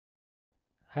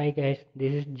Hi guys,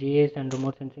 this is GIS and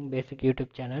remote sensing basic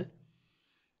YouTube channel.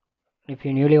 If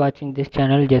you're newly watching this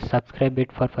channel, just subscribe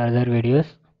it for further videos.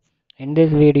 In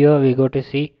this video, we go to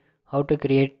see how to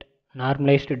create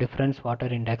normalized difference water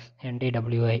index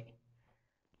NDWI.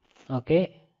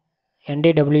 Okay,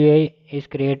 NDWI is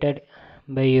created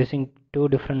by using two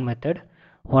different methods.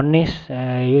 One is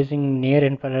using near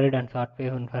infrared and short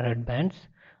wave infrared bands,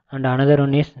 and another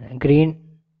one is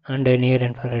green and near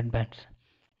infrared bands.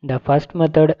 The first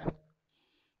method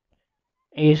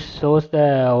is shows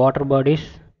the water bodies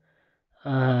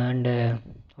and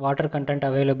water content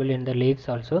available in the leaves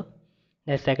also.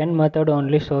 The second method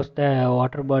only shows the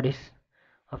water bodies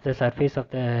of the surface of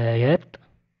the earth.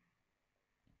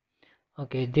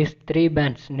 Okay, these three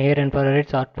bands, near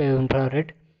infrared, short wave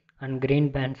infrared and green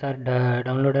bands, are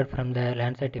downloaded from the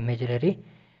Landsat imagery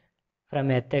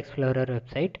from Earth Explorer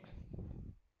website.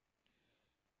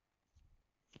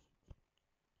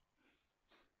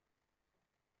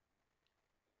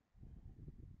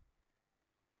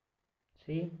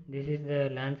 See, this is the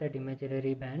Landsat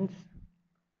imagery bands.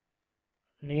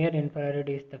 Near infrared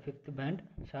is the fifth band,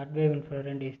 short wave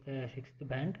infrared is the sixth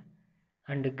band,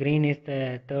 and green is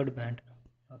the third band.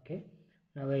 Okay,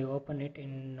 now I open it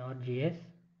in our GIS.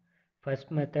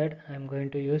 First method, I am going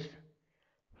to use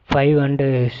 5 and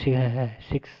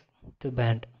 6th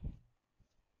band.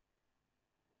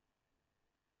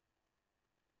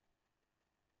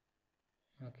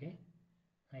 Okay,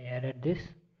 I added this.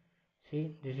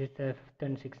 See, this is the 5th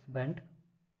and 6th band.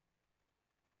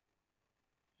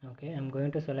 Okay, I am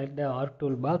going to select the ARC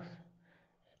toolbox.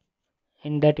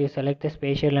 In that, you select the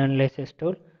spatial analysis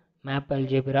tool, map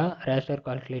algebra, raster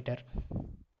calculator.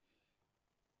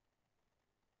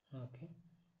 Okay,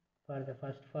 for the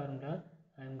first formula,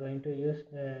 I am going to use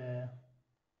the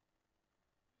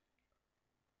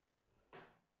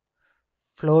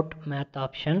float math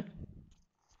option.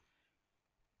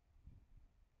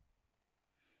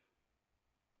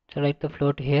 Select the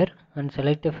float here and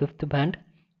select the fifth band,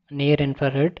 near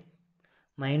infrared,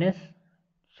 minus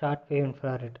short wave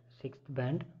infrared, sixth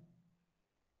band,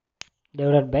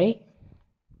 divided by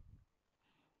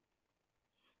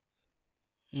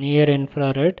near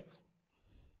infrared.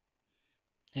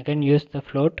 Again use the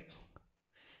float,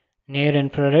 near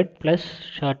infrared plus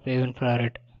short wave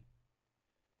infrared.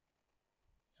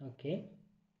 Okay,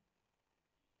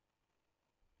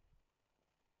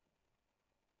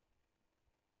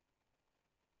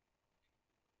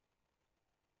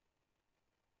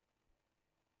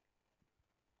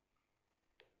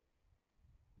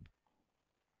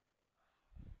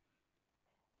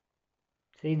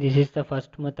 see, this is the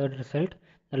first method result.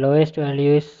 The lowest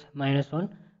value is -1,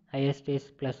 highest is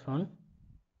 +1.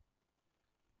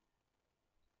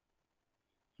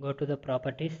 Go to the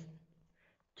properties,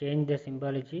 change the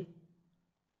symbology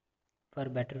for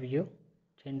better view,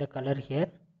 change the color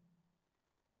here.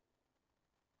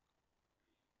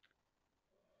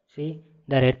 See,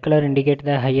 the red color indicates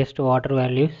the highest water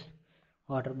values,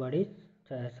 water bodies,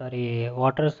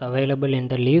 waters available in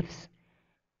the leaves.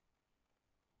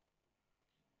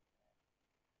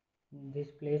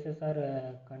 These places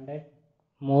are contain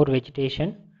more vegetation,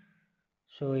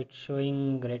 so it's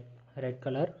showing red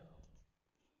color.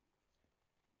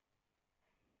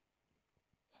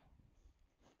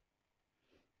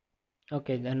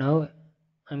 Okay, then now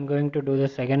I'm going to do the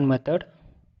second method.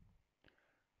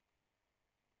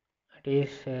 It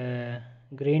is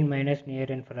green minus near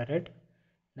infrared.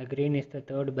 The green is the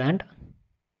third band,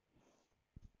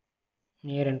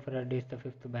 near infrared is the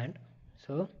fifth band.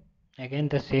 So again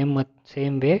the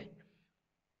same way,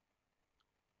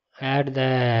 add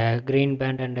the green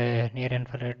band and near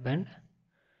infrared band.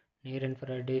 Near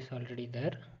infrared is already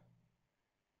there.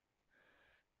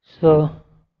 So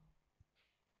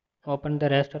open the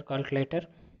raster calculator.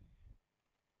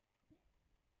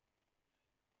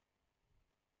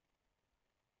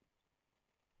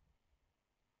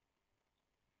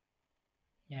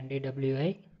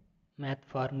 NDWI math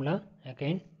formula,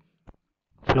 again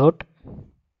float,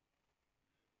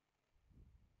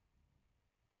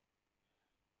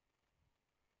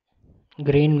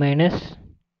 green minus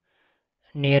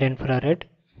near infrared,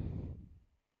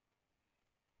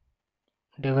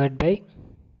 divide by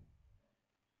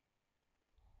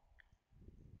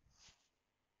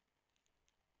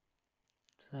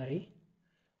sorry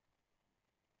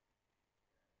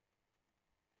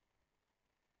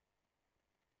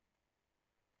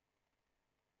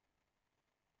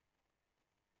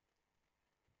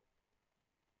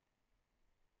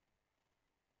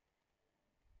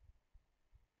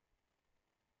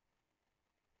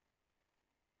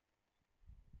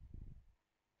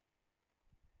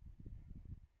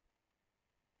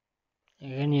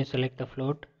Again you select the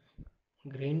float,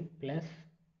 green plus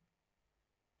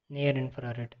near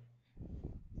infrared.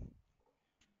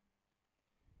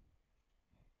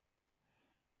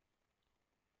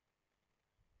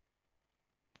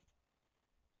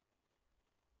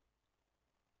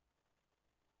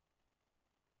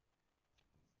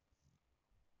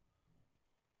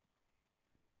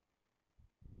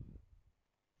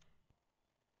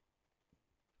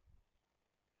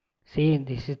 See,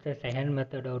 this is the second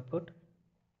method output.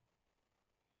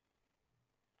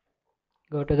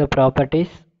 Go to the properties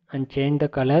and change the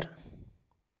color.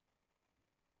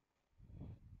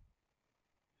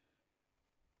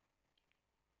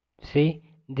 See,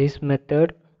 this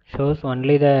method shows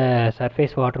only the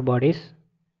surface water bodies.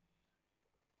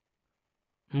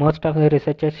 Most of the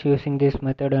researchers using this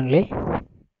method only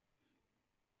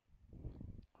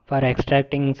for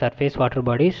extracting surface water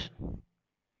bodies.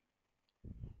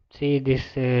 See,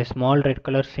 this small red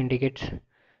colors indicates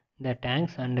the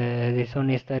tanks, and this one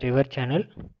is the river channel.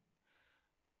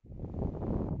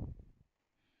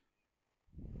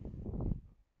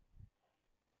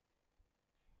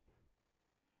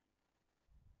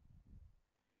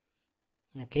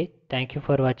 Okay, thank you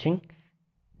for watching.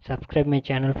 Subscribe my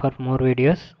channel for more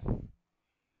videos.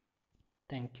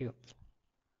 Thank you.